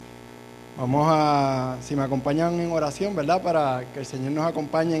Si me acompañan en oración, ¿verdad? Para que el Señor nos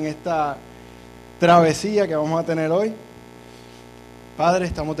acompañe en esta travesía que vamos a tener hoy. Padre,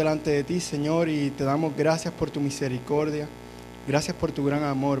 estamos delante de ti, Señor, y te damos gracias por tu misericordia. Gracias por tu gran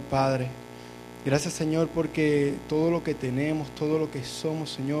amor, Padre. Gracias, Señor, porque todo lo que tenemos, todo lo que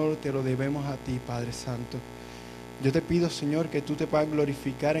somos, Señor, te lo debemos a ti, Padre Santo. Yo te pido, Señor, que tú te puedas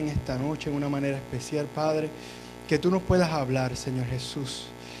glorificar en esta noche de una manera especial, Padre. Que tú nos puedas hablar, Señor Jesús.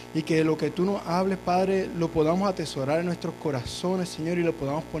 Y que lo que tú nos hables, Padre, lo podamos atesorar en nuestros corazones, Señor, y lo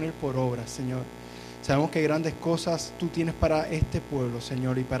podamos poner por obra, Señor. Sabemos que grandes cosas tú tienes para este pueblo,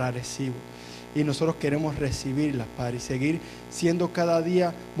 Señor, y para Arecibo. Y nosotros queremos recibirlas, Padre, y seguir siendo cada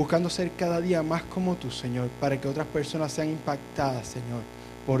día, buscando ser cada día más como tú, Señor, para que otras personas sean impactadas, Señor,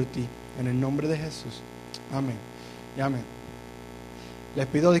 por ti. En el nombre de Jesús. Amén. Y amén. Les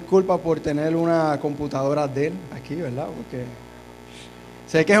pido disculpas por tener una computadora Dell aquí, ¿verdad? Porque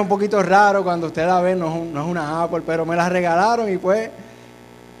sé que es un poquito raro cuando usted la ve, no es una Apple, pero me la regalaron y pues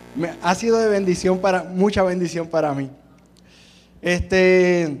ha sido de bendición, mucha bendición para mí. Es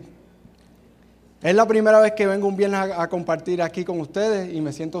la primera vez que vengo un viernes a compartir aquí con ustedes y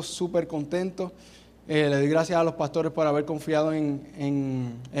me siento súper contento. Le doy gracias a los pastores por haber confiado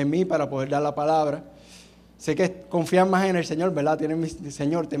en mí para poder dar la palabra. Sé que confían más en el Señor, ¿verdad?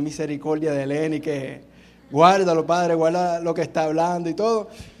 Señor, ten misericordia de Eleni, que guárdalo, Padre, guarda lo que está hablando y todo.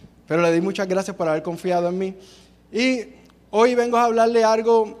 Pero le doy muchas gracias por haber confiado en mí. Y hoy vengo a hablarle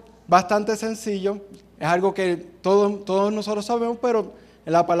algo bastante sencillo. Es algo que todos nosotros sabemos, pero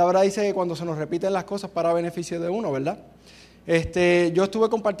la palabra dice que cuando se nos repiten las cosas para beneficio de uno, ¿verdad? Yo estuve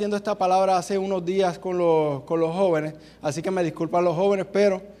compartiendo esta palabra hace unos días con los jóvenes, así que me disculpan los jóvenes,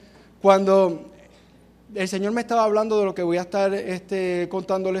 pero cuando el Señor me estaba hablando de lo que voy a estar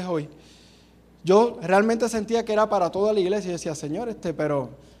contándoles hoy, yo realmente sentía que era para toda la iglesia y decía, Señor,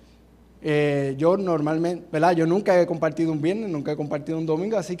 pero yo normalmente, ¿verdad? Yo nunca he compartido un viernes, nunca he compartido un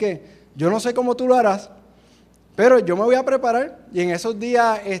domingo, así que yo no sé cómo tú lo harás, pero yo me voy a preparar. Y en esos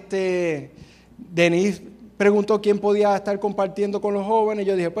días, Denise preguntó quién podía estar compartiendo con los jóvenes, y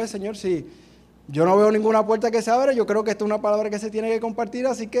yo dije, pues Señor, si yo no veo ninguna puerta que se abra, yo creo que esta es una palabra que se tiene que compartir,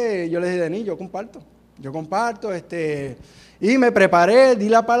 así que yo le dije, Denise, yo comparto, y me preparé, di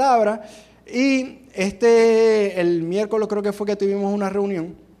la palabra, y el miércoles creo que fue que tuvimos una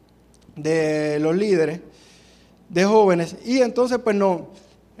reunión de los líderes de jóvenes, y entonces pues no,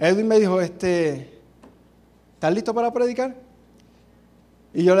 Edwin me dijo, ¿estás listo para predicar?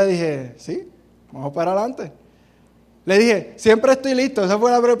 Y yo le dije, sí, vamos para adelante. Le dije, siempre estoy listo, esa fue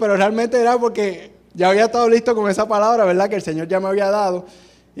la breve, pero realmente era porque ya había estado listo con esa palabra, ¿verdad? Que el Señor ya me había dado,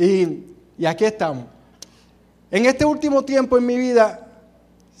 y aquí estamos. En este último tiempo en mi vida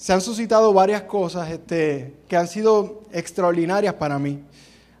se han suscitado varias cosas que han sido extraordinarias para mí.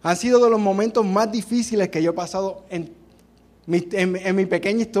 Han sido de los momentos más difíciles que yo he pasado en mi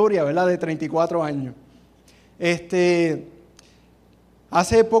pequeña historia, ¿verdad? De 34 años.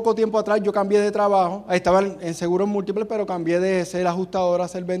 Hace poco tiempo atrás yo cambié de trabajo. Estaba en seguros múltiples, pero cambié de ser ajustador a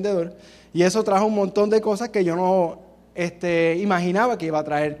ser vendedor. Y eso trajo un montón de cosas que yo no imaginaba que iba a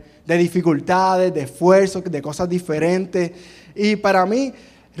traer, de dificultades, de esfuerzos, de cosas diferentes. Y para mí,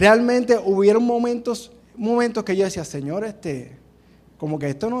 realmente hubieron momentos que yo decía, Señor, como que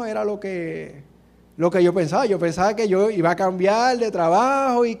esto no era lo que yo pensaba. Yo pensaba que yo iba a cambiar de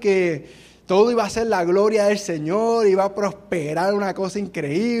trabajo y que todo iba a ser la gloria del Señor, iba a prosperar una cosa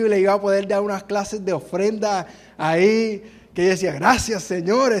increíble, iba a poder dar unas clases de ofrenda ahí, que yo decía, gracias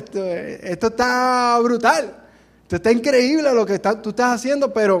Señor, esto está brutal. Esto está increíble lo que tú estás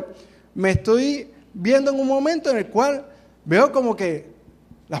haciendo, pero me estoy viendo en un momento en el cual veo como que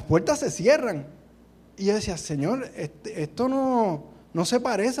las puertas se cierran. Y yo decía, Señor, esto no se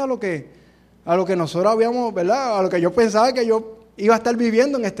parece a lo que nosotros habíamos, ¿verdad? A lo que yo pensaba que yo iba a estar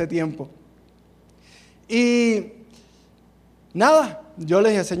viviendo en este tiempo. Y nada, yo le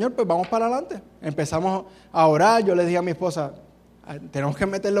dije, Señor, pues vamos para adelante. Empezamos a orar, yo le dije a mi esposa, tenemos que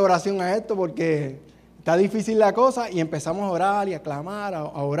meterle oración a esto porque está difícil la cosa, y empezamos a orar y a clamar, a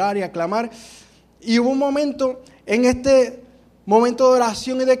orar y a clamar. Y hubo un momento, en este momento de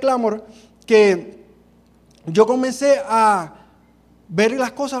oración y de clamor, que yo comencé a ver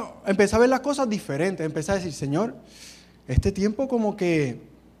las cosas, empecé a ver las cosas diferentes. Empecé a decir, Señor, este tiempo como que,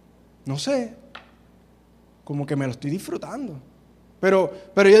 no sé, como que me lo estoy disfrutando. Pero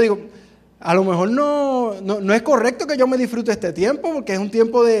yo digo, a lo mejor no es correcto que yo me disfrute este tiempo, porque es un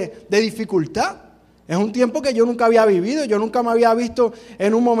tiempo de dificultad. Es un tiempo que yo nunca había vivido, yo nunca me había visto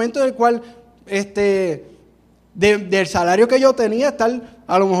en un momento en el cual del salario que yo tenía, estar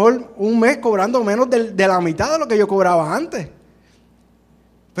a lo mejor un mes cobrando menos de la mitad de lo que yo cobraba antes.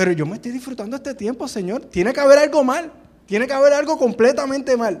 pero yo me estoy disfrutando este tiempo, Señor. Tiene que haber algo mal, tiene que haber algo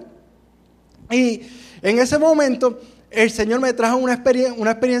completamente mal. Y en ese momento el Señor me trajo una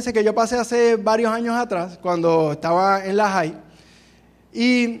experiencia que yo pasé hace varios años atrás, cuando estaba en la high,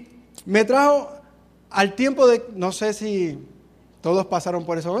 y me trajo al tiempo de, no sé si todos pasaron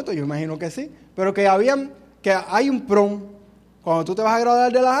por ese momento, yo imagino que sí, pero que hay un prom. Cuando tú te vas a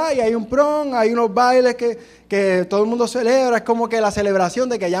graduar de la high, hay un prom, hay unos bailes que todo el mundo celebra, es como que la celebración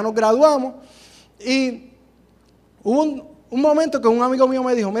de que ya nos graduamos. Y hubo un momento que un amigo mío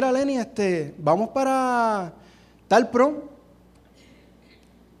me dijo, mira Lenny, vamos para tal prom.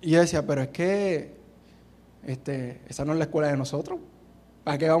 Y yo decía, pero es que esa no es la escuela de nosotros.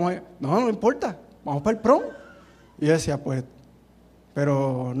 ¿Para qué vamos a ir? No importa, vamos para el prom. Y yo decía, pues,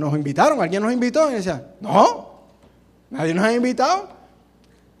 pero nos invitaron, alguien nos invitó. Y yo decía, no, nadie nos ha invitado.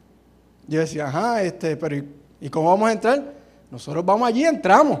 Yo decía, ajá, pero ¿y cómo vamos a entrar? Nosotros vamos allí,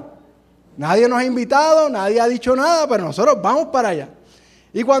 entramos. Nadie nos ha invitado, nadie ha dicho nada, pero nosotros vamos para allá.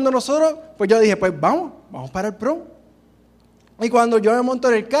 Y cuando nosotros, pues yo dije, pues vamos para el prom. Y cuando yo me monto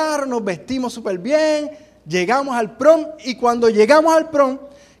en el carro, nos vestimos súper bien, llegamos al prom, y cuando llegamos al prom,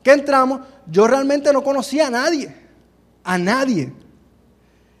 que entramos, yo realmente no conocía a nadie.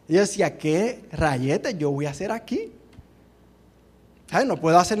 Y yo decía, ¿qué rayete yo voy a hacer aquí? ¿Sabes? No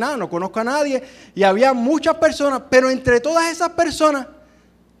puedo hacer nada, no conozco a nadie. Y había muchas personas, pero entre todas esas personas,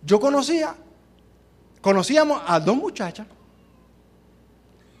 yo conocíamos a 2 muchachas.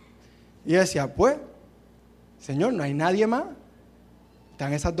 Y yo decía, pues, Señor, no hay nadie más.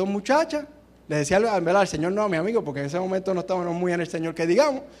 Están esas 2 muchachas. Le decía al Señor, no a mi amigo, porque en ese momento no estábamos muy en el Señor que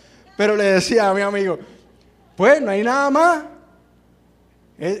digamos. Pero le decía a mi amigo, pues, no hay nada más.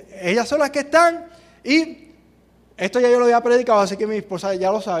 Ellas son las que están. Y esto ya yo lo había predicado, así que mi esposa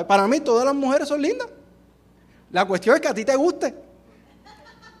ya lo sabe. Para mí todas las mujeres son lindas. La cuestión es que a ti te guste.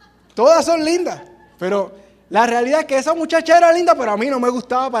 Todas son lindas. Pero la realidad es que esa muchacha era linda, pero a mí no me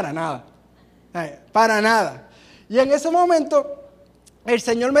gustaba para nada. Para nada. Y en ese momento el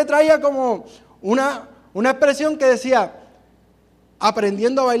Señor me traía como una expresión que decía,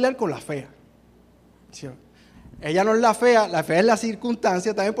 aprendiendo a bailar con la fea. ¿Sí? Ella no es la fea es la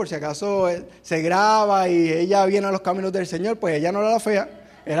circunstancia también, por si acaso se graba y ella viene a los caminos del Señor, pues ella no era la fea,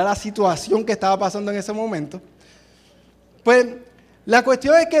 era la situación que estaba pasando en ese momento. Pues la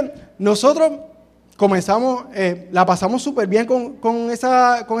cuestión es que nosotros comenzamos, la pasamos súper bien con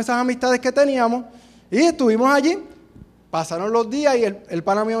esas amistades que teníamos y estuvimos allí, pasaron los días y el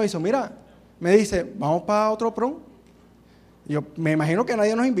pana mío me hizo, mira, me dice, vamos para otro prom. Y yo me imagino que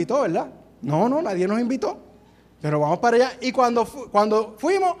nadie nos invitó, ¿verdad? No, nadie nos invitó. Pero vamos para allá. Y cuando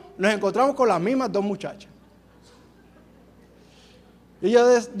fuimos, nos encontramos con las mismas 2 muchachas. Y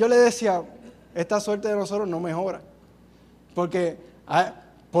yo le decía, esta suerte de nosotros no mejora. Porque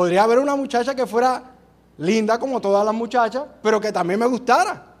podría haber una muchacha que fuera linda como todas las muchachas, pero que también me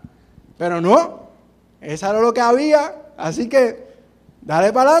gustara. Pero no, esa era lo que había. Así que,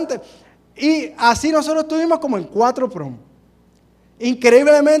 dale para adelante. Y así nosotros estuvimos como en 4 prom.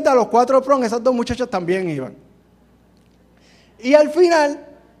 Increíblemente a los 4 prom, esas 2 muchachas también iban. Y al final,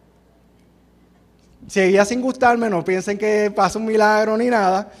 seguía sin gustarme, no piensen que pasa un milagro ni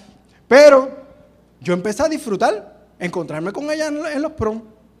nada, pero yo empecé a disfrutar, encontrarme con ella en los prom,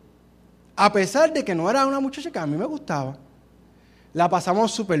 a pesar de que no era una muchacha que a mí me gustaba. La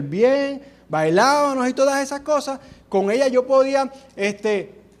pasamos súper bien, bailábamos y todas esas cosas. Con ella yo podía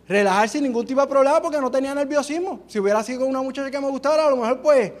relajar sin ningún tipo de problema porque no tenía nerviosismo. Si hubiera sido una muchacha que me gustara, a lo mejor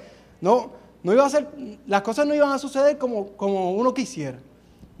pues no iba a ser, las cosas no iban a suceder como uno quisiera.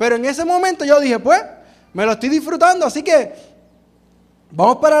 Pero en ese momento yo dije, pues, me lo estoy disfrutando, así que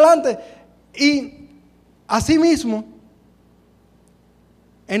vamos para adelante. Y así mismo,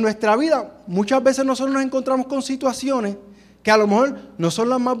 en nuestra vida, muchas veces nosotros nos encontramos con situaciones que a lo mejor no son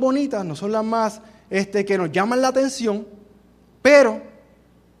las más bonitas, no son las más que nos llaman la atención, pero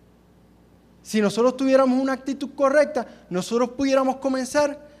si nosotros tuviéramos una actitud correcta, nosotros pudiéramos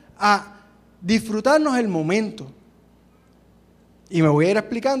comenzar a disfrutarnos el momento. Y me voy a ir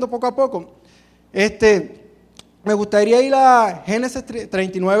explicando poco a poco. Me gustaría ir a Génesis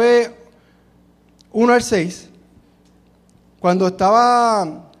 39, 1 al 6. Cuando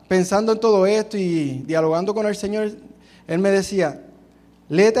estaba pensando en todo esto y dialogando con el Señor, Él me decía,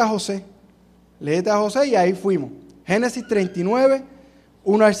 léete a José, y ahí fuimos. Génesis 39,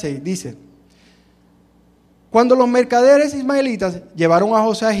 1 al 6, dice, cuando los mercaderes ismaelitas llevaron a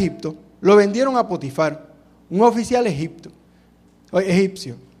José a Egipto, lo vendieron a Potifar, un oficial egipcio.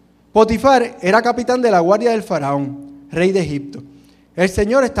 Potifar era capitán de la guardia del faraón, rey de Egipto. El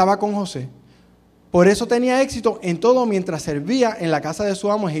Señor estaba con José, Por eso tenía éxito en todo mientras servía en la casa de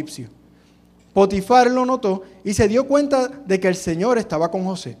su amo egipcio. Potifar lo notó y se dio cuenta de que el Señor estaba con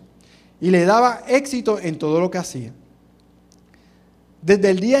José y le daba éxito en todo lo que hacía. Desde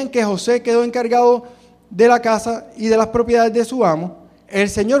el día en que José quedó encargado de la casa y de las propiedades de su amo, el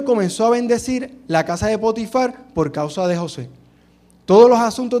Señor comenzó a bendecir la casa de Potifar por causa de José. Todos los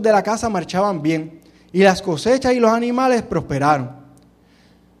asuntos de la casa marchaban bien y las cosechas y los animales prosperaron.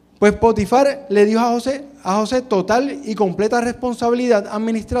 Pues Potifar le dio a José total y completa responsabilidad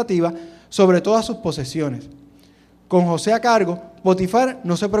administrativa sobre todas sus posesiones. Con José a cargo, Potifar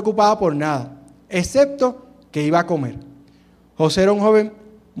no se preocupaba por nada, excepto que iba a comer. José era un joven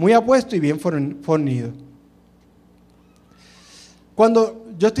muy apuesto y bien fornido. Cuando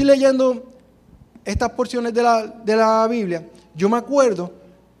yo estoy leyendo estas porciones de la Biblia, yo me acuerdo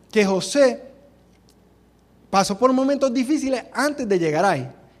que José pasó por momentos difíciles antes de llegar ahí.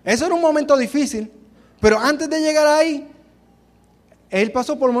 Eso era un momento difícil, pero antes de llegar ahí, él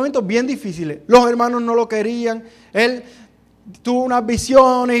pasó por momentos bien difíciles. Los hermanos no lo querían, él tuvo unas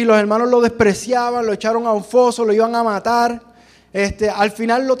visiones y los hermanos lo despreciaban, lo echaron a un foso, lo iban a matar. Al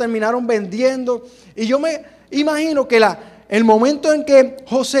final lo terminaron vendiendo. Y yo me imagino que el momento en que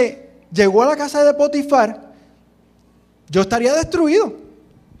José llegó a la casa de Potifar, yo estaría destruido.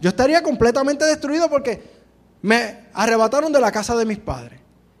 Yo estaría completamente destruido porque me arrebataron de la casa de mis padres.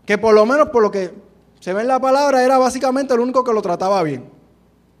 Que por lo menos por lo que se ve en la palabra era básicamente el único que lo trataba bien.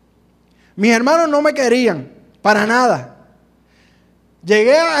 Mis hermanos no me querían para nada.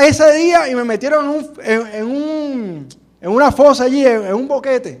 Llegué a ese día y me metieron en una fosa allí, en un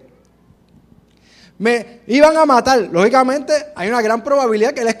boquete. Me iban a matar. Lógicamente hay una gran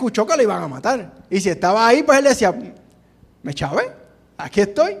probabilidad que él escuchó que lo iban a matar. Y si estaba ahí, pues él decía, me chavé, aquí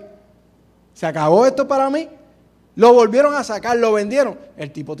estoy. Se acabó esto para mí. Lo volvieron a sacar, lo vendieron.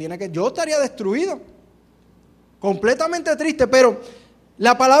 El tipo yo estaría destruido. Completamente triste, pero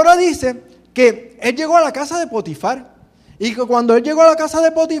la palabra dice que él llegó a la casa de Potifar. Y que cuando él llegó a la casa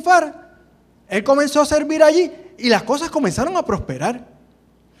de Potifar, él comenzó a servir allí y las cosas comenzaron a prosperar.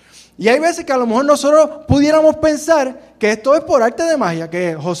 Y hay veces que a lo mejor nosotros pudiéramos pensar que esto es por arte de magia,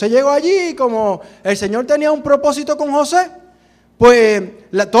 que José llegó allí y como el Señor tenía un propósito con José, pues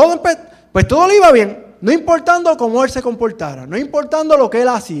todo le iba bien, no importando cómo él se comportara, no importando lo que él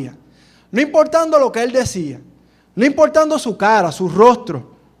hacía, no importando lo que él decía, no importando su cara, su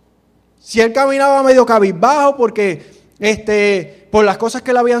rostro. Si él caminaba medio cabizbajo por las cosas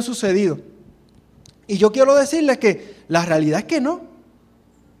que le habían sucedido. Y yo quiero decirles que la realidad es que no.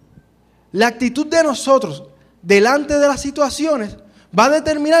 La actitud de nosotros delante de las situaciones va a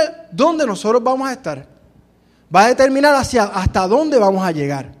determinar dónde nosotros vamos a estar. Va a determinar hasta dónde vamos a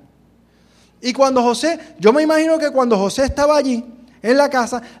llegar. Y yo me imagino que cuando José estaba allí en la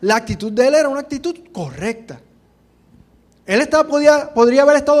casa, la actitud de él era una actitud correcta. Él podría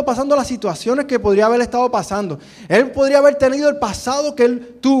haber estado pasando las situaciones que podría haber estado pasando. Él podría haber tenido el pasado que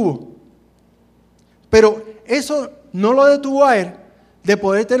él tuvo. Pero eso no lo detuvo a él de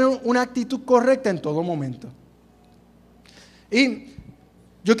poder tener una actitud correcta en todo momento. Y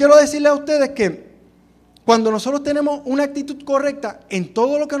yo quiero decirle a ustedes que cuando nosotros tenemos una actitud correcta en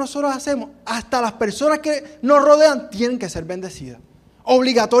todo lo que nosotros hacemos, hasta las personas que nos rodean tienen que ser bendecidas.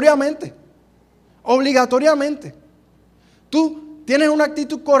 Obligatoriamente. Obligatoriamente. Tú tienes una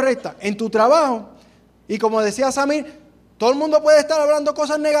actitud correcta en tu trabajo y como decía Samir, todo el mundo puede estar hablando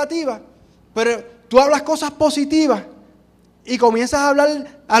cosas negativas, pero tú hablas cosas positivas y comienzas a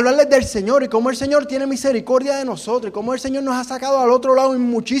hablarles del Señor y cómo el Señor tiene misericordia de nosotros y cómo el Señor nos ha sacado al otro lado en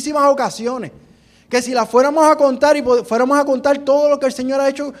muchísimas ocasiones. Que si las fuéramos a contar y fuéramos a contar todo lo que el Señor ha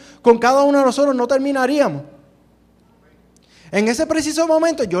hecho con cada uno de nosotros, no terminaríamos. En ese preciso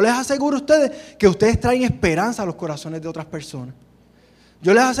momento, yo les aseguro a ustedes que ustedes traen esperanza a los corazones de otras personas.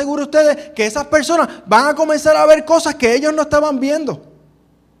 Yo les aseguro a ustedes que esas personas van a comenzar a ver cosas que ellos no estaban viendo.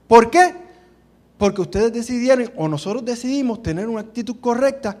 ¿Por qué? Porque ustedes decidieron, o nosotros decidimos tener una actitud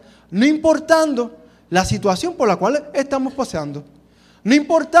correcta, no importando la situación por la cual estamos pasando. No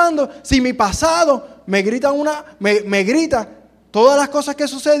importando si mi pasado me grita todas las cosas que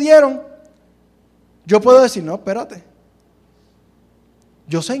sucedieron, yo puedo decir, no, espérate.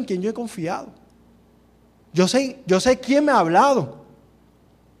 Yo sé en quién yo he confiado. Yo sé quién me ha hablado.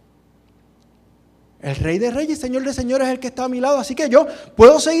 El Rey de Reyes y Señor de Señores es el que está a mi lado. Así que yo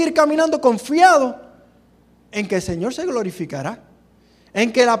puedo seguir caminando confiado en que el Señor se glorificará.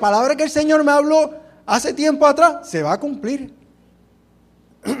 En que la palabra que el Señor me habló hace tiempo atrás se va a cumplir.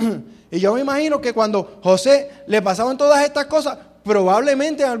 Y yo me imagino que cuando José le pasaban todas estas cosas,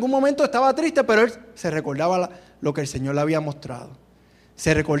 probablemente en algún momento estaba triste, pero él se recordaba lo que el Señor le había mostrado.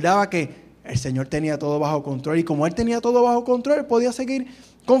 Se recordaba que el Señor tenía todo bajo control. Y como Él tenía todo bajo control, Él podía seguir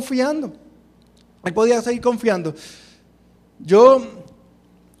confiando. Él podía seguir confiando.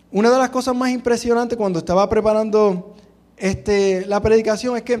 Una de las cosas más impresionantes cuando estaba preparando la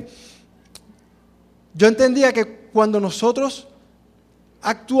predicación es que yo entendía que cuando nosotros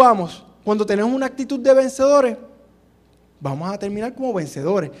actuamos, cuando tenemos una actitud de vencedores, vamos a terminar como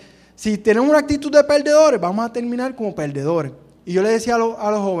vencedores. Si tenemos una actitud de perdedores, vamos a terminar como perdedores. Y yo le decía a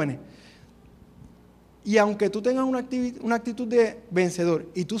los jóvenes, y aunque tú tengas una actitud de vencedor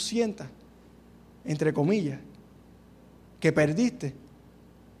y tú sientas, entre comillas, que perdiste,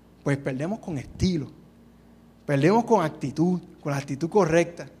 pues perdemos con estilo, perdemos con actitud, con la actitud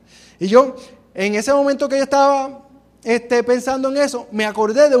correcta. Y yo, en ese momento que yo estaba pensando en eso, me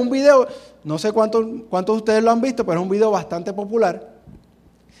acordé de un video, no sé cuántos de ustedes lo han visto, pero es un video bastante popular.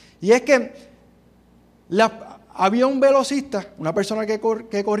 Y es que había un velocista, una persona que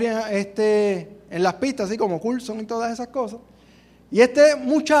corría en las pistas, así como Coulson y todas esas cosas. Y este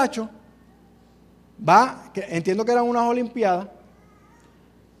muchacho entiendo que eran unas olimpiadas,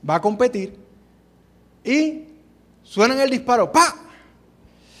 va a competir y suenan el disparo, ¡pa!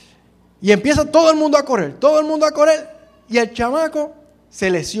 Y empieza todo el mundo a correr, y el chamaco se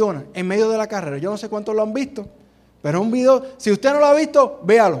lesiona en medio de la carrera. Yo no sé cuántos lo han visto, pero es un video, si usted no lo ha visto,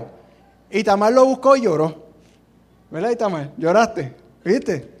 véalo. Itamar lo buscó y lloró. ¿Verdad, Itamar? ¿Lloraste?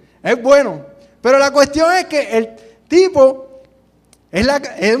 ¿Viste? Es bueno. Pero la cuestión es que el tipo, es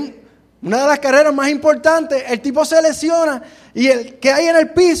una de las carreras más importantes, el tipo se lesiona y él cae en el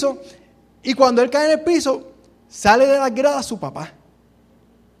piso, y cuando él cae en el piso, sale de las gradas su papá.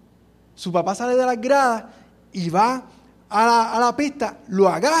 Su papá sale de las gradas y va a la pista, lo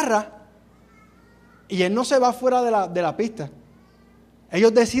agarra y él no se va fuera de la pista.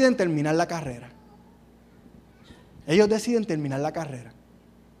 Ellos deciden terminar la carrera.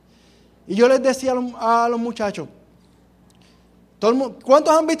 Y yo les decía a los muchachos,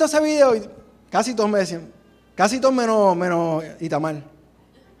 ¿cuántos han visto ese video? Casi todos me decían, casi todos menos Itamar.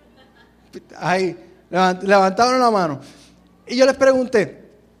 Ahí, levantaron la mano. Y yo les pregunté,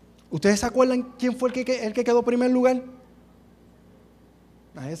 ¿ustedes se acuerdan quién fue el que quedó en primer lugar?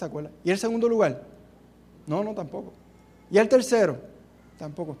 Nadie se acuerda. ¿Y el segundo lugar? No, tampoco. ¿Y el tercero?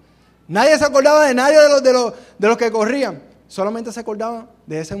 Tampoco. Nadie se acordaba de nadie de los que corrían. Solamente se acordaba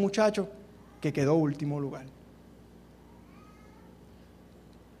de ese muchacho que quedó último lugar.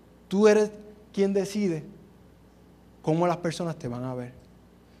 Tú eres quien decide cómo las personas te van a ver.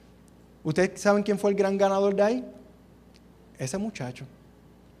 ¿Ustedes saben quién fue el gran ganador de ahí? Ese muchacho,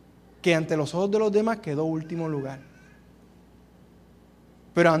 que ante los ojos de los demás quedó último lugar.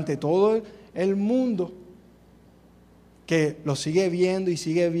 Pero ante todo el mundo que lo sigue viendo y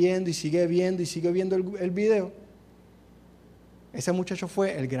sigue viendo y sigue viendo y sigue viendo el video, ese muchacho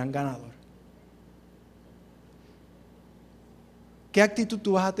fue el gran ganador. ¿Qué actitud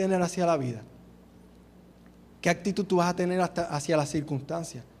tú vas a tener hacia la vida? ¿Qué actitud tú vas a tener hacia las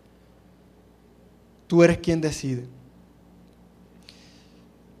circunstancias? Tú eres quien decide.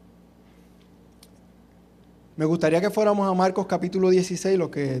 Me gustaría que fuéramos a Marcos capítulo 16, los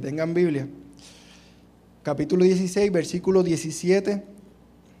que tengan Biblia. Capítulo 16, versículos 17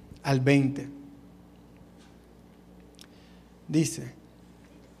 al 20. Dice,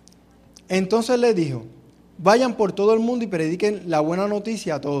 entonces les dijo, vayan por todo el mundo y prediquen la buena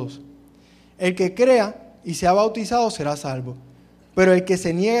noticia a todos. El que crea y sea bautizado será salvo, pero el que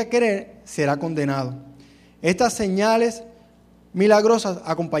se niegue a creer será condenado. Estas señales milagrosas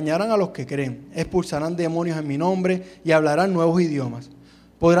acompañarán a los que creen. Expulsarán demonios en mi nombre y hablarán nuevos idiomas.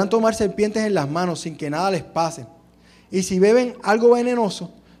 Podrán tomar serpientes en las manos sin que nada les pase. Y si beben algo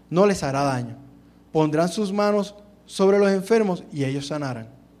venenoso, no les hará daño. Pondrán sus manos sobre los enfermos y ellos sanarán.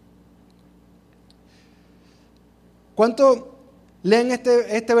 ¿Cuánto leen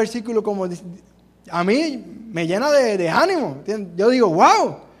este versículo como a mí me llena de ánimo? ¿Entiendes? Yo digo,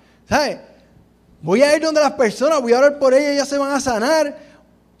 wow, ¿sabes? Voy a ir donde las personas, voy a orar por ellas se van a sanar.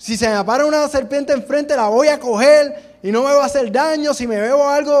 Si se me para una serpiente enfrente, la voy a coger y no me va a hacer daño. Si me bebo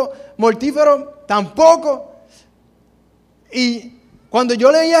algo mortífero, tampoco. Y cuando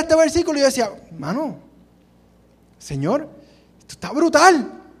yo leía este versículo, yo decía, mano, Señor, esto está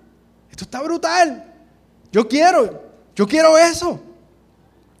brutal. Yo quiero eso.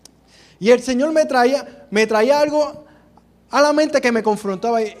 Y el Señor me traía algo a la mente que me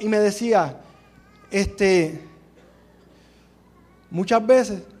confrontaba y me decía, muchas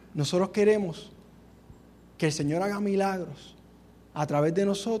veces nosotros queremos que el Señor haga milagros a través de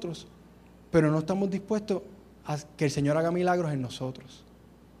nosotros, pero no estamos dispuestos a que el Señor haga milagros en nosotros.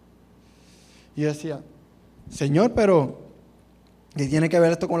 Y yo decía, Señor, pero ¿Qué tiene que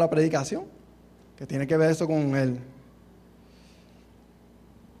ver esto con la predicación? ¿Qué tiene que ver esto con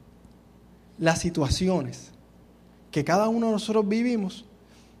las situaciones que cada uno de nosotros vivimos?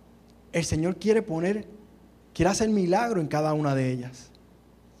 El Señor quiere hacer milagro en cada una de ellas.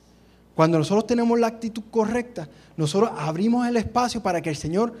 Cuando nosotros tenemos la actitud correcta, nosotros abrimos el espacio para que el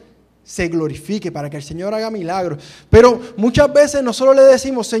Señor se glorifique, para que el Señor haga milagros. Pero muchas veces nosotros le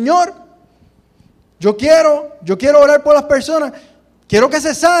decimos, Señor, yo quiero orar por las personas, quiero que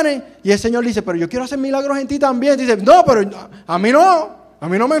se sanen. Y el Señor dice, pero yo quiero hacer milagros en ti también. Dice, no, pero a mí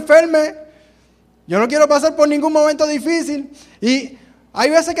no me enferme. Yo no quiero pasar por ningún momento difícil. Y hay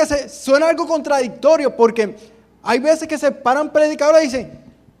veces que suena algo contradictorio, porque hay veces que se paran predicadores y dicen,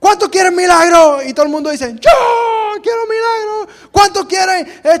 ¿cuántos quieren milagros? Y todo el mundo dice, yo quiero milagros. ¿Cuántos quieren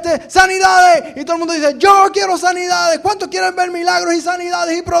sanidades? Y todo el mundo dice, yo quiero sanidades. ¿Cuántos quieren ver milagros y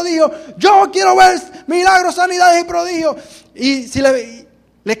sanidades y prodigios? Yo quiero ver milagros, sanidades y prodigios. Y si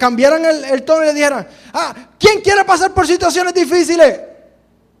le cambiaran el tono y le dijeran, ¿quién quiere pasar por situaciones difíciles?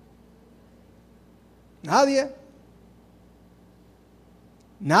 Nadie.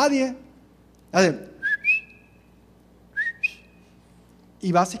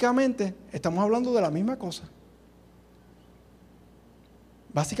 Y básicamente estamos hablando de la misma cosa.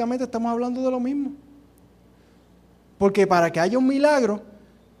 Básicamente estamos hablando de lo mismo. Porque para que haya un milagro,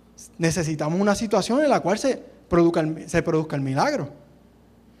 necesitamos una situación en la cual se produzca el milagro.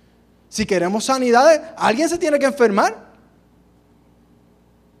 Si queremos sanidades, alguien se tiene que enfermar.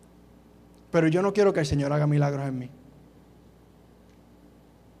 Pero yo no quiero que el Señor haga milagros en mí.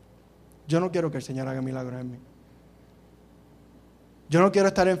 Yo no quiero que el Señor haga milagros en mí. Yo no quiero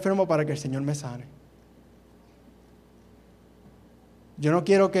estar enfermo para que el Señor me sane. Yo no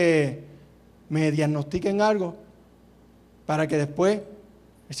quiero que me diagnostiquen algo para que después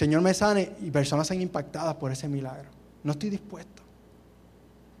el Señor me sane y personas sean impactadas por ese milagro. No estoy dispuesto.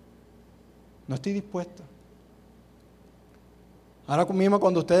 No estoy dispuesto. Ahora mismo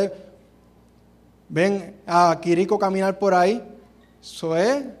cuando ustedes ven a Quirico caminar por ahí, eso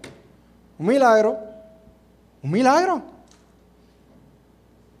es un milagro. Un milagro.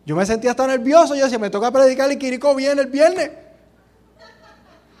 Yo me sentía hasta nervioso. Yo decía, me toca predicar y Quirico viene el viernes.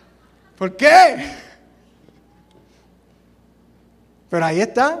 ¿Por qué? Pero ahí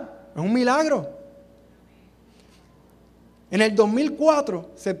está. Es un milagro. En el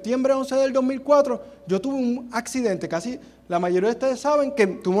 2004, septiembre 11 del 2004, yo tuve un accidente. Casi la mayoría de ustedes saben que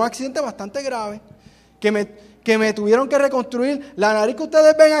tuve un accidente bastante grave. Que me tuvieron que reconstruir. La nariz que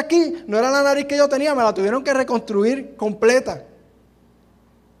ustedes ven aquí no era la nariz que yo tenía. Me la tuvieron que reconstruir completa.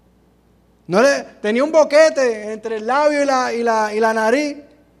 Tenía un boquete entre el labio y la nariz.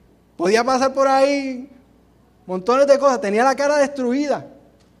 Podía pasar por ahí montones de cosas. Tenía la cara destruida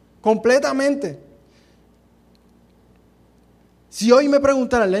completamente. Si hoy me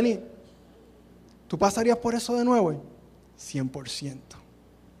preguntaran, Lenny, ¿tú pasarías por eso de nuevo? 100%.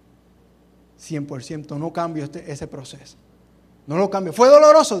 100%. No cambio ese proceso. No lo cambio. ¿Fue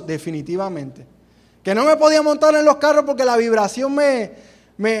doloroso? Definitivamente. Que no me podía montar en los carros porque la vibración me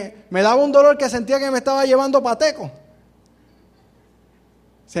daba un dolor que sentía que me estaba llevando pateco.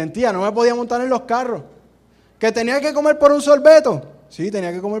 No me podía montar en los carros. ¿Que tenía que comer por un sorbeto? Sí,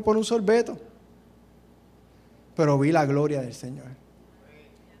 tenía que comer por un sorbeto. Pero vi la gloria del Señor.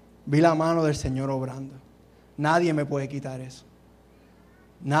 Vi la mano del Señor obrando. Nadie me puede quitar eso.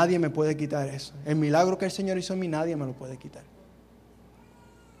 Nadie me puede quitar eso. El milagro que el Señor hizo en mí, nadie me lo puede quitar.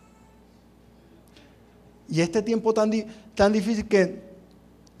 Y este tiempo tan difícil que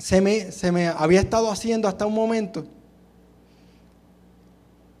se me había estado haciendo hasta un momento,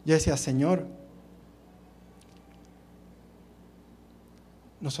 yo decía, Señor,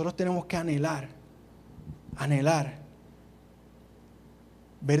 nosotros tenemos que anhelar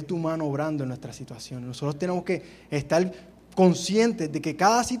ver tu mano obrando en nuestra situación. Nosotros tenemos que estar conscientes de que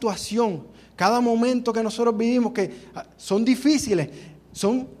cada situación, cada momento que nosotros vivimos, que son difíciles,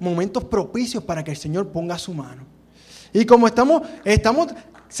 son momentos propicios para que el Señor ponga su mano. Y como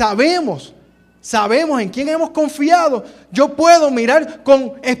sabemos en quién hemos confiado, yo puedo mirar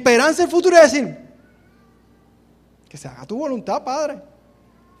con esperanza el futuro y decir, que se haga tu voluntad, Padre,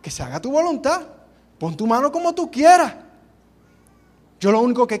 que se haga tu voluntad, pon tu mano como tú quieras. Yo lo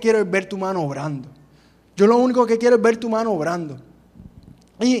único que quiero es ver tu mano obrando.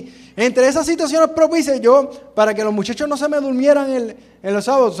 Y entre esas situaciones propicias, para que los muchachos no se me durmieran en los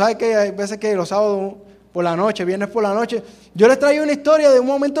sábados, ¿sabes que hay veces que los sábados por la noche, viernes por la noche, yo les traía una historia de un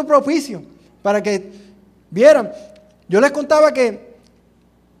momento propicio, para que vieran. Yo les contaba que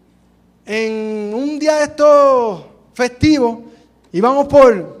en un día de estos festivos, íbamos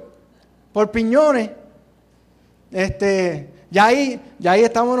por Piñones, Ya ahí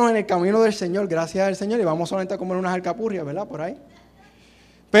estamos en el camino del Señor, gracias al Señor, y vamos solamente a comer unas alcapurrias, ¿verdad? Por ahí.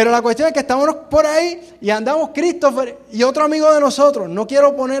 Pero la cuestión es que estamos por ahí y andamos Christopher y otro amigo de nosotros. No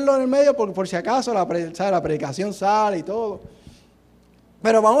quiero ponerlo en el medio por si acaso la predicación sale y todo.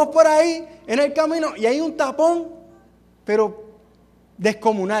 Pero vamos por ahí en el camino y hay un tapón, pero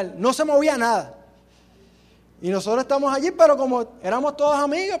descomunal. No se movía nada. Y nosotros estamos allí, pero como éramos todos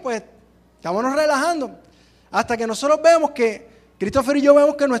amigos, pues estábamos relajando. Hasta que nosotros vemos que, Christopher y yo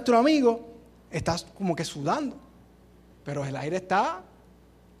vemos que nuestro amigo está como que sudando. Pero el aire está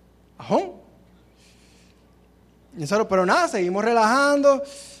ajón. Y nosotros, pero nada, seguimos relajando.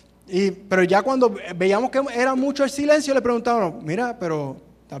 Pero ya cuando veíamos que era mucho el silencio, le preguntábamos, mira, pero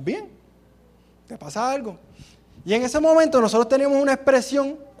 ¿estás bien? ¿Te pasa algo? Y en ese momento nosotros teníamos una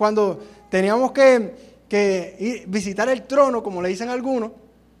expresión cuando teníamos que ir visitar el trono, como le dicen algunos,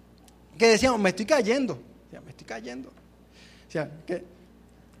 que decíamos, me estoy cayendo. O sea, me estoy cayendo. O sea, ¿que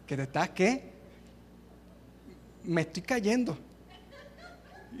te estás qué? Me estoy cayendo.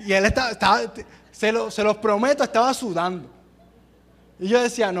 Y él se los prometo, estaba sudando. Y yo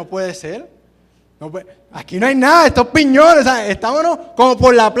decía, no puede ser. Aquí no hay nada, estos piñones, ¿sabes? Estábamos como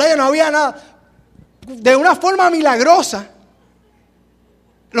por la playa, no había nada. De una forma milagrosa,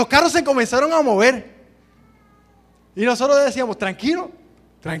 los carros se comenzaron a mover. Y nosotros decíamos, tranquilo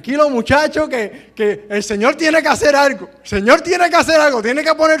muchacho, que el Señor tiene que hacer algo. El Señor tiene que hacer algo, tiene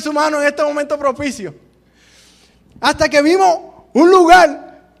que poner su mano en este momento propicio. Hasta que vimos un lugar,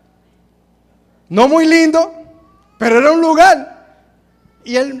 no muy lindo, pero era un lugar.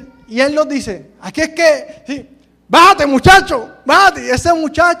 Y él nos dice, aquí es que, sí, bájate muchacho, bájate. Y ese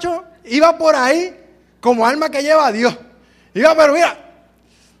muchacho iba por ahí como alma que lleva a Dios. Iba, pero mira,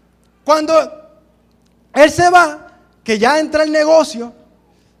 cuando él se va, que ya entra el negocio,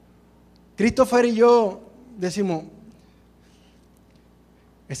 Christopher y yo decimos,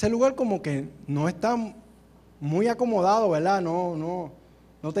 ese lugar como que no está muy acomodado, ¿verdad? No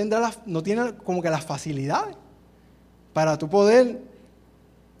tiene como que las facilidades para tú poder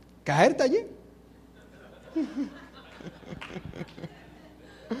caerte allí.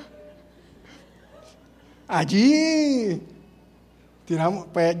 Allí tiramos,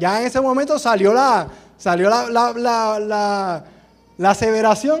 pues ya en ese momento salió la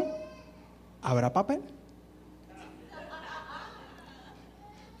aseveración. ¿Habrá papel?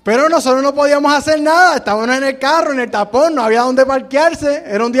 Pero nosotros no podíamos hacer nada, estábamos en el carro, en el tapón, no había dónde parquearse,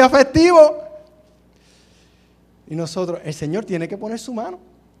 era un día festivo. Y nosotros, el Señor tiene que poner su mano.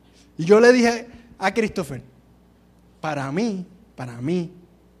 Y yo le dije a Christopher, para mí,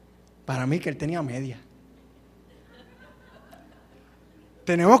 que él tenía media.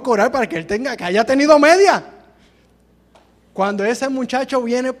 Tenemos que orar para que él que haya tenido media. Cuando ese muchacho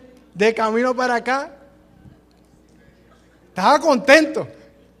viene de camino para acá, estaba contento.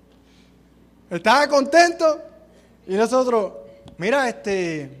 Y nosotros, mira,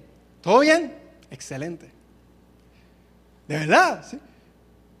 ¿todo bien? Excelente. ¿De verdad? ¿Sí?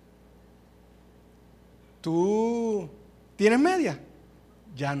 ¿Tú tienes media?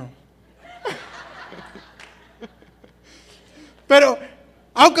 Ya no. Pero,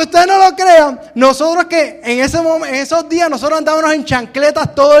 aunque ustedes no lo crean, nosotros que en esos días nosotros andábamos en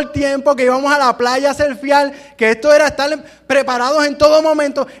chancletas todo el tiempo, que íbamos a la playa a surfear, que esto era estar preparados en todo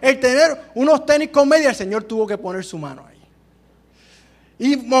momento, el tener unos tenis con media, el Señor tuvo que poner su mano ahí.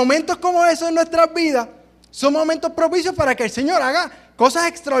 Y momentos como esos en nuestras vidas son momentos propicios para que el Señor haga cosas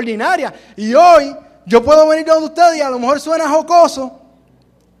extraordinarias. Y hoy yo puedo venir donde ustedes y a lo mejor suena jocoso,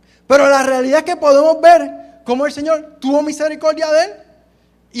 pero la realidad es que podemos ver cómo el Señor tuvo misericordia de él.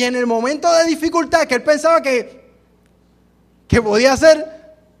 Y en el momento de dificultad que él pensaba que podía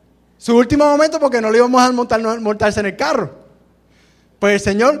ser su último momento porque no le íbamos a montarse en el carro, pues el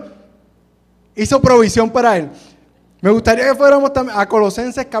Señor hizo provisión para él. Me gustaría que fuéramos a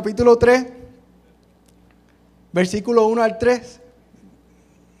Colosenses capítulo 3, versículo 1 al 3.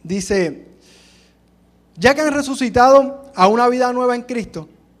 Dice, ya que han resucitado a una vida nueva en Cristo,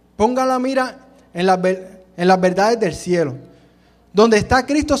 pongan la mira en las verdades del cielo, donde está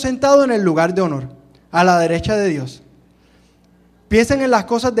Cristo sentado en el lugar de honor, a la derecha de Dios. Piensen en las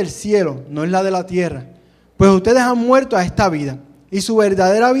cosas del cielo, no en la de la tierra, pues ustedes han muerto a esta vida, y su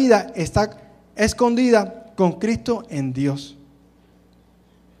verdadera vida está escondida con Cristo en Dios.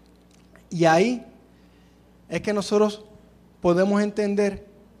 Y ahí es que nosotros podemos entender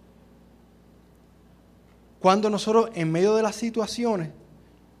cuando nosotros en medio de las situaciones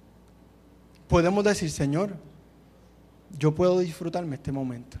podemos decir, Señor, yo puedo disfrutarme este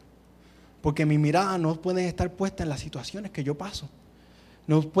momento. Porque mi mirada no puede estar puesta en las situaciones que yo paso.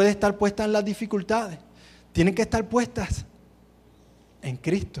 No puede estar puesta en las dificultades. Tienen que estar puestas En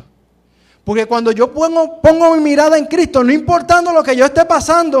Cristo. Porque cuando yo pongo mi mirada en Cristo, no importando lo que yo esté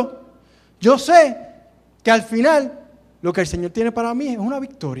pasando, yo sé que al final lo que el Señor tiene para mí es una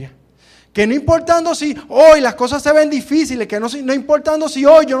victoria. Que no importando si hoy las cosas se ven difíciles, que no importando si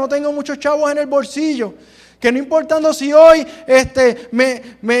hoy yo no tengo muchos chavos en el bolsillo, que no importando si hoy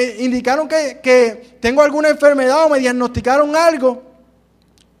me indicaron que tengo alguna enfermedad o me diagnosticaron algo,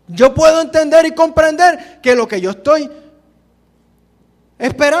 yo puedo entender y comprender que lo que yo estoy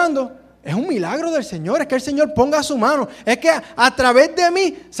esperando es un milagro del Señor, es que el Señor ponga su mano, es que a través de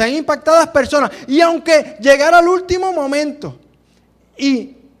mí sean impactadas personas. Y aunque llegara el último momento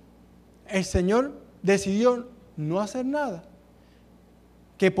y el Señor decidió no hacer nada,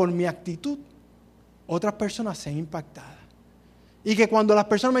 que por mi actitud otras personas sean impactadas. Y que cuando las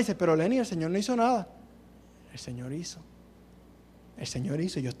personas me dicen, pero Lenny, el Señor no hizo nada. El Señor hizo. El Señor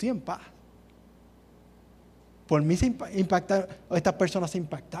hizo y yo estoy en paz. Por mí se impactaron, estas personas se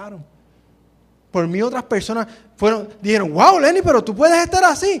impactaron. Por mí otras personas dijeron, wow, Lenny, pero tú puedes estar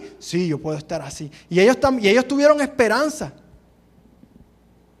así. Sí, yo puedo estar así. Y ellos tuvieron esperanza.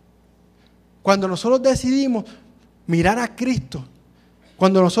 Cuando nosotros decidimos mirar a Cristo,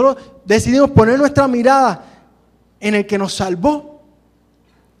 cuando nosotros decidimos poner nuestra mirada en el que nos salvó,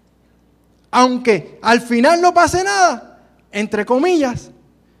 aunque al final no pase nada, entre comillas,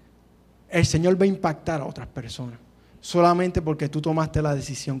 el Señor va a impactar a otras personas, solamente porque tú tomaste la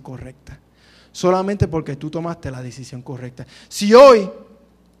decisión correcta. Solamente porque tú tomaste la decisión correcta. Si hoy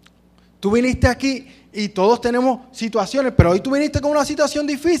tú viniste aquí y todos tenemos situaciones, pero hoy tú viniste con una situación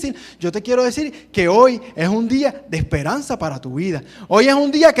difícil, yo te quiero decir que hoy es un día de esperanza para tu vida. Hoy es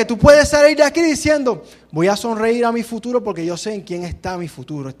un día que tú puedes salir de aquí diciendo, voy a sonreír a mi futuro porque yo sé en quién está mi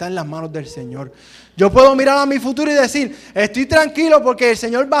futuro, está en las manos del Señor. Yo puedo mirar a mi futuro y decir, estoy tranquilo porque el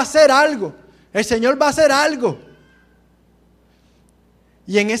Señor va a hacer algo. El Señor va a hacer algo.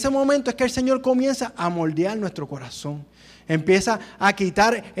 Y en ese momento es que el Señor comienza a moldear nuestro corazón. Empieza a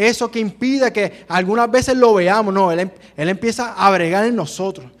quitar eso que impide que algunas veces lo veamos. No, Él empieza a bregar en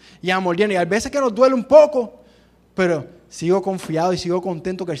nosotros y a moldear. Y hay veces que nos duele un poco, pero sigo confiado y sigo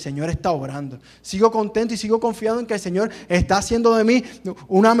contento que el Señor está obrando. Sigo contento y sigo confiado en que el Señor está haciendo de mí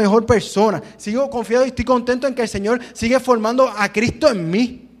una mejor persona. Sigo confiado y estoy contento en que el Señor sigue formando a Cristo en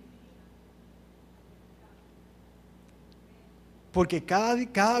mí. Porque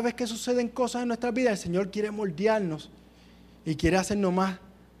cada vez que suceden cosas en nuestras vidas, el Señor quiere moldearnos y quiere hacernos más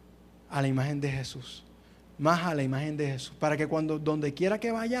a la imagen de Jesús. Más a la imagen de Jesús. Para que donde quiera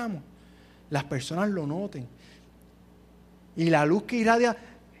que vayamos, las personas lo noten. Y la luz que irradia,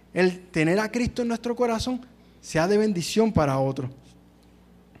 el tener a Cristo en nuestro corazón, sea de bendición para otros.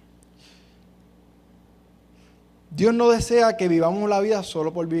 Dios no desea que vivamos la vida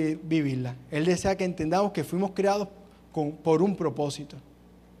solo por vivirla. Él desea que entendamos que fuimos creados por un propósito.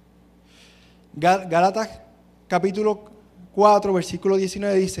 Gálatas capítulo 4, versículo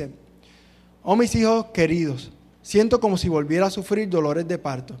 19 dice, oh mis hijos queridos, siento como si volviera a sufrir dolores de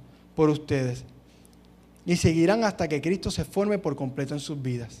parto por ustedes y seguirán hasta que Cristo se forme por completo en sus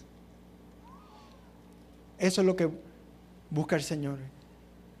vidas. Eso es lo que busca el Señor,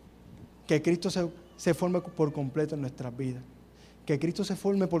 que Cristo se forme por completo en nuestras vidas, que Cristo se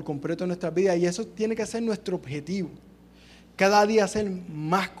forme por completo en nuestras vidas, y eso tiene que ser nuestro objetivo. Cada día ser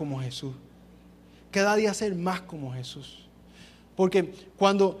más como Jesús. Cada día ser más como Jesús. Porque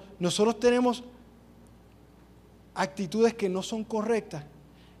cuando nosotros tenemos actitudes que no son correctas,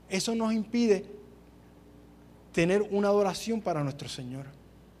 eso nos impide tener una adoración para nuestro Señor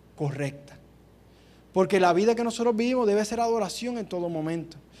correcta. Porque la vida que nosotros vivimos debe ser adoración en todo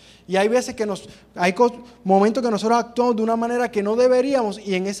momento. Y hay veces que hay momentos que nosotros actuamos de una manera que no deberíamos,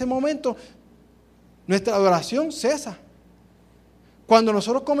 y en ese momento nuestra adoración cesa. Cuando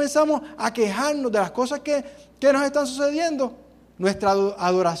nosotros comenzamos a quejarnos de las cosas que nos están sucediendo, nuestra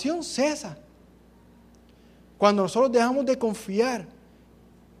adoración cesa. Cuando nosotros dejamos de confiar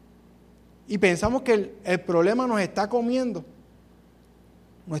y pensamos que el problema nos está comiendo,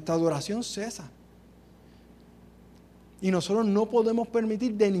 nuestra adoración cesa. Y nosotros no podemos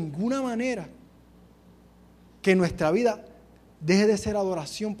permitir de ninguna manera que nuestra vida deje de ser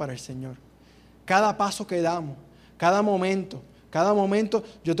adoración para el Señor. Cada paso que damos, cada momento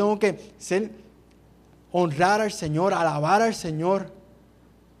yo tengo que honrar al Señor, alabar al Señor.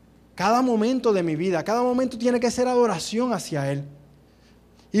 Cada momento de mi vida, cada momento tiene que ser adoración hacia Él.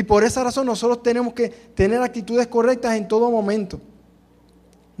 Y por esa razón nosotros tenemos que tener actitudes correctas en todo momento.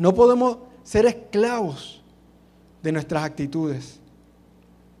 No podemos ser esclavos de nuestras actitudes.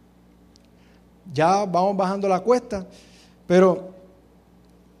 Ya vamos bajando la cuesta, pero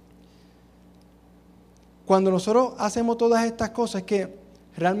cuando nosotros hacemos todas estas cosas, es que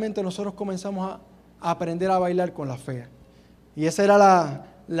realmente nosotros comenzamos a aprender a bailar con la fe. Y ese era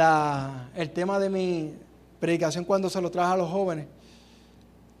el tema de mi predicación cuando se lo traje a los jóvenes,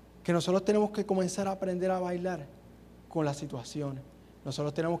 que nosotros tenemos que comenzar a aprender a bailar con las situaciones.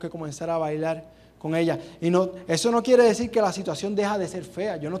 Nosotros tenemos que comenzar a bailar con ellas. Y no, eso no quiere decir que la situación deja de ser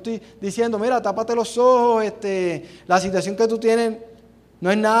fea. Yo no estoy diciendo, mira, tápate los ojos, la situación que tú tienes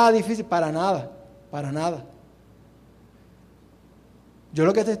no es nada difícil, para nada, para nada. Yo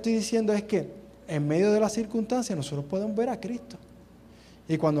lo que te estoy diciendo es que en medio de las circunstancias nosotros podemos ver a Cristo.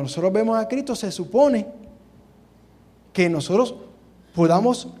 Y cuando nosotros vemos a Cristo, se supone que nosotros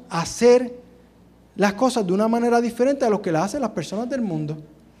podamos hacer las cosas de una manera diferente a lo que las hacen las personas del mundo.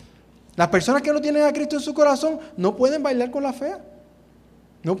 Las personas que no tienen a Cristo en su corazón no pueden bailar con la fe.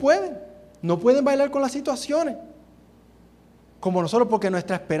 No pueden bailar con las situaciones como nosotros, porque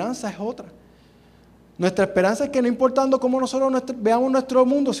nuestra esperanza es otra. Nuestra esperanza es que no importando cómo nosotros veamos nuestro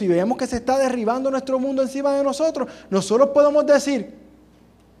mundo, si vemos que se está derribando nuestro mundo encima de nosotros podemos decir,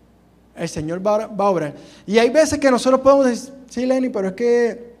 el Señor va a obrar. Y hay veces que nosotros podemos decir, sí, Lenny, pero es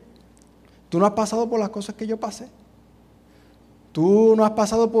que tú no has pasado por las cosas que yo pasé. Tú no has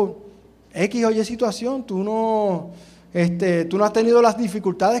pasado por X o Y situación. Tú no has tenido las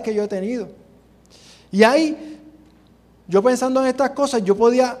dificultades que yo he tenido. Y ahí, yo pensando en estas cosas, yo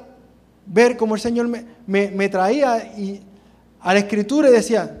podía ver cómo el Señor me traía a la Escritura y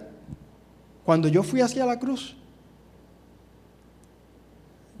decía, cuando yo fui hacia la cruz,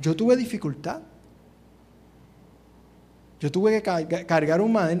 yo tuve dificultad. Yo tuve que cargar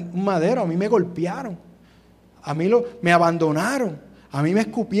un madero, a mí me golpearon, a mí me abandonaron, a mí me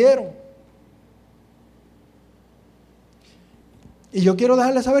escupieron. Y yo quiero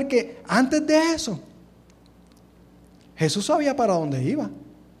dejarles saber que antes de eso, Jesús sabía para dónde iba.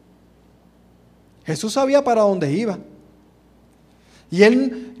 Jesús sabía para dónde iba. Y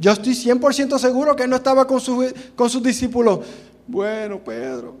yo estoy 100% seguro que él no estaba con sus discípulos. Bueno,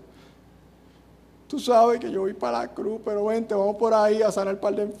 Pedro, tú sabes que yo voy para la cruz, pero vente, vamos por ahí a sanar un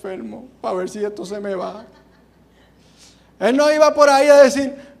par de enfermos, para ver si esto se me va. Él no iba por ahí a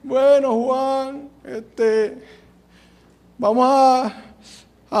decir, bueno, Juan, vamos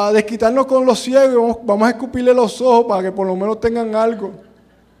a desquitarnos con los ciegos, vamos a escupirle los ojos para que por lo menos tengan algo.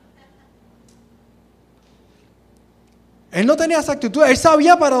 Él no tenía esa actitud, él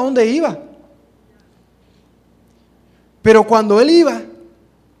sabía para dónde iba. Pero cuando él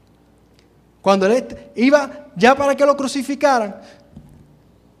iba ya para que lo crucificaran,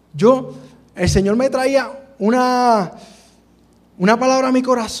 el Señor me traía una palabra a mi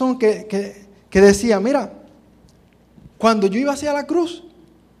corazón que decía, mira, cuando yo iba hacia la cruz,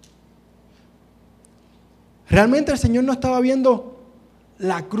 realmente el Señor no estaba viendo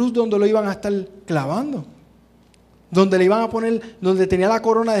la cruz donde lo iban a estar clavando, donde le iban a poner, donde tenía la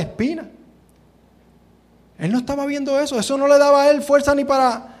corona de espinas. Él no estaba viendo eso. Eso no le daba a él fuerza ni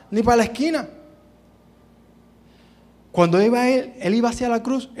para la esquina. Cuando él iba hacia la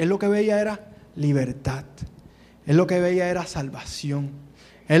cruz, él lo que veía era libertad. Él lo que veía era salvación.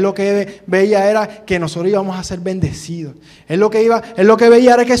 Él lo que veía era que nosotros íbamos a ser bendecidos. Él lo que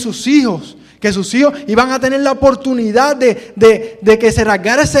veía era que sus hijos iban a tener la oportunidad de que se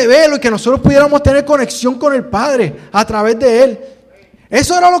rasgara ese velo y que nosotros pudiéramos tener conexión con el Padre a través de él.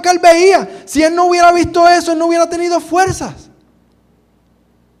 Eso era lo que él veía. Si él no hubiera visto eso, él no hubiera tenido fuerzas.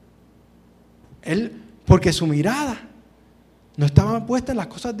 Porque su mirada no estaba puesta en las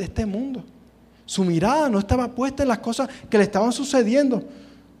cosas de este mundo. Su mirada no estaba puesta en las cosas que le estaban sucediendo.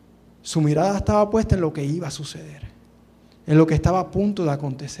 Su mirada estaba puesta en lo que iba a suceder, en lo que estaba a punto de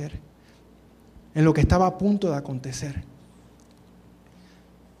acontecer. En lo que estaba a punto de acontecer.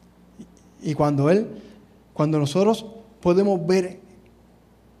 Y cuando nosotros podemos ver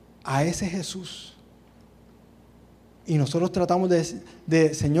a ese Jesús y nosotros tratamos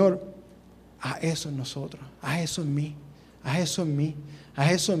de Señor, a eso en nosotros, a eso en mí, a eso en mí,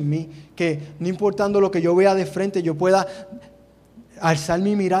 a eso en mí, que no importando lo que yo vea de frente, yo pueda alzar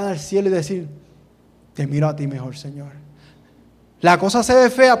mi mirada al cielo y decir, te miro a ti mejor, Señor. La cosa se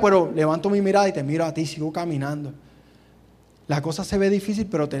ve fea, pero levanto mi mirada y te miro a ti, sigo caminando. La cosa se ve difícil,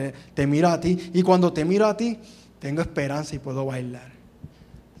 pero te miro a ti. Y cuando te miro a ti, tengo esperanza y puedo bailar.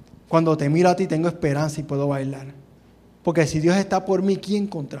 Cuando te miro a ti, tengo esperanza y puedo bailar. Porque si Dios está por mí, ¿quién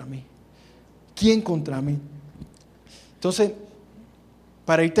contra mí? ¿Quién contra mí? Entonces,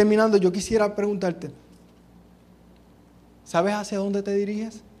 para ir terminando, yo quisiera preguntarte, ¿sabes hacia dónde te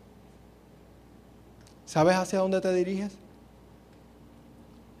diriges? ¿Sabes hacia dónde te diriges?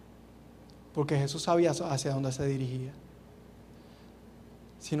 Porque Jesús sabía hacia dónde se dirigía.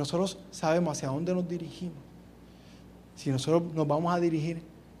 si nosotros sabemos hacia dónde nos dirigimos, si nosotros nos vamos a dirigir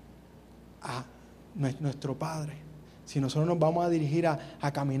a nuestro Padre, si nosotros nos vamos a dirigir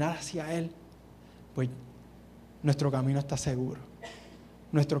a caminar hacia Él, pues nuestro camino está seguro.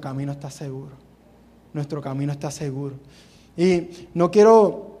 Nuestro camino está seguro. Nuestro camino está seguro. Y no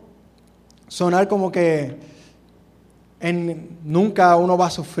quiero sonar como que nunca uno va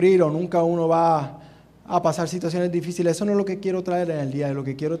a sufrir o nunca uno va a pasar situaciones difíciles. Eso no es lo que quiero traer en el día de hoy. Lo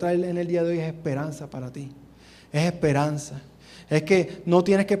que quiero traer en el día de hoy es esperanza para ti. Es esperanza. Es que no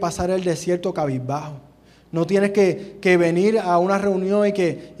tienes que pasar el desierto cabizbajo. No tienes que venir a una reunión y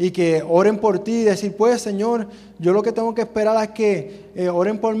que oren por ti y decir, pues Señor, yo lo que tengo que esperar es que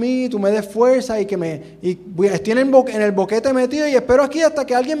oren por mí, tú me des fuerza y estoy en el boquete metido y espero aquí hasta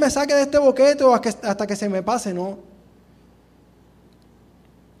que alguien me saque de este boquete o hasta que se me pase. No.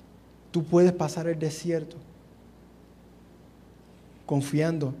 Tú puedes pasar el desierto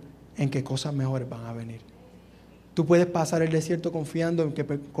confiando en que cosas mejores van a venir. Tú puedes pasar el desierto confiando en que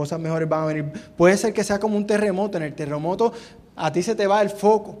cosas mejores van a venir. Puede ser que sea como un terremoto. En el terremoto a ti se te va el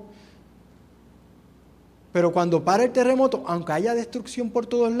foco. Pero cuando para el terremoto, aunque haya destrucción por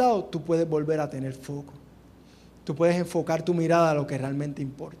todos lados, tú puedes volver a tener foco. Tú puedes enfocar tu mirada a lo que realmente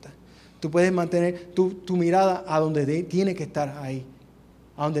importa. Tú puedes mantener tu mirada a donde tiene que estar ahí.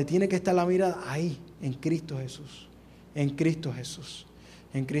 A donde tiene que estar la mirada, ahí, en Cristo Jesús. En Cristo Jesús.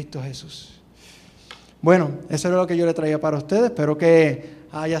 En Cristo Jesús. Bueno, eso era lo que yo le traía para ustedes. Espero que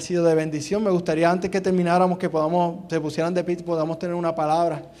haya sido de bendición. Me gustaría antes que termináramos que se pusieran de pie, podamos tener una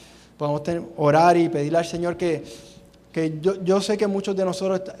palabra, podamos orar y pedirle al Señor que yo sé que muchos de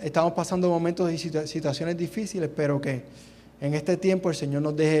nosotros estamos pasando momentos y situaciones difíciles, pero que en este tiempo el Señor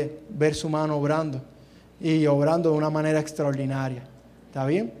nos deje ver su mano obrando y obrando de una manera extraordinaria. ¿Está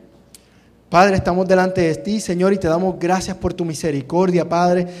bien? Padre, estamos delante de ti, Señor, y te damos gracias por tu misericordia,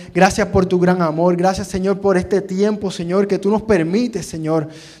 Padre. Gracias por tu gran amor. Gracias, Señor, por este tiempo, Señor, que tú nos permites, Señor.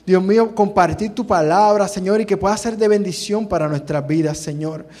 Dios mío, compartir tu palabra, Señor, y que pueda ser de bendición para nuestras vidas,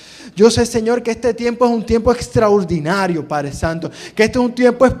 Señor. Yo sé, Señor, que este tiempo es un tiempo extraordinario, Padre Santo. Que este es un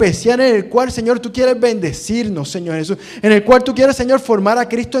tiempo especial en el cual, Señor, tú quieres bendecirnos, Señor Jesús. En el cual tú quieres, Señor, formar a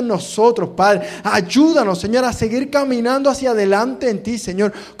Cristo en nosotros, Padre. Ayúdanos, Señor, a seguir caminando hacia adelante en ti,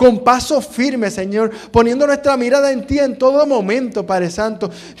 Señor, con paso firme, Señor, poniendo nuestra mirada en ti en todo momento, Padre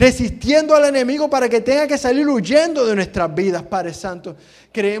Santo, resistiendo al enemigo para que tenga que salir huyendo de nuestras vidas, Padre Santo.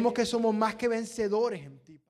 Creemos que somos más que vencedores en